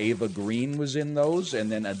remember that Ava Green was in those, and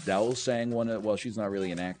then Adele sang one of, well, she's not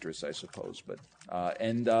really an actress, I suppose, but,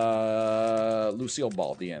 and Lucille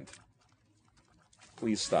Ball, the end.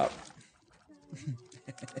 Please stop.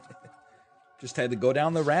 Just had to go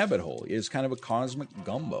down the rabbit hole. It's kind of a cosmic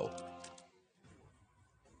gumbo.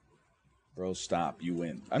 Bro, stop. You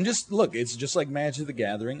win. I'm just, look, it's just like Magic the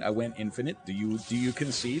Gathering. I went infinite. Do you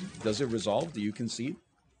concede? Does it resolve? Do you concede?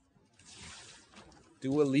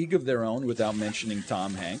 Do a League of Their Own without mentioning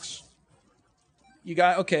Tom Hanks. You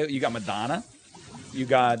got Madonna. You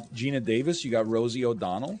got Gina Davis. You got Rosie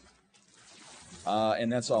O'Donnell.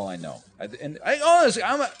 And that's all I know. Honestly,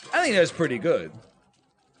 I think that's pretty good.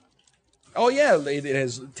 Oh yeah, it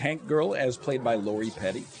has Tank Girl as played by Lori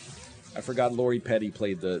Petty. I forgot Lori Petty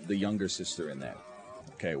played the younger sister in that.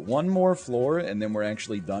 Okay, one more floor, and then we're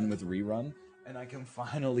actually done with rerun, and I can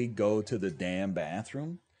finally go to the damn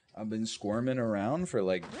bathroom. I've been squirming around for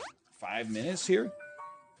like 5 minutes here.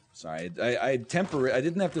 Sorry, I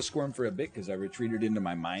didn't have to squirm for a bit because I retreated into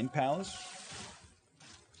my mind palace.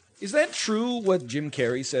 Is that true what Jim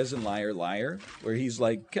Carrey says in Liar Liar? Where he's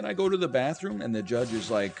like, can I go to the bathroom? And the judge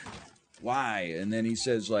is like, why? And then he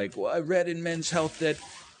says like, well, I read in Men's Health that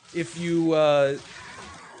if you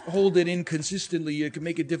hold it inconsistently, it can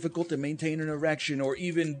make it difficult to maintain an erection or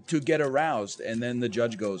even to get aroused. And then the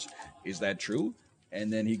judge goes, is that true?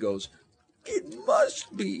 And then he goes, it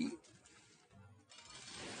must be.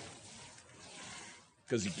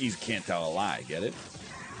 Because he can't tell a lie, get it?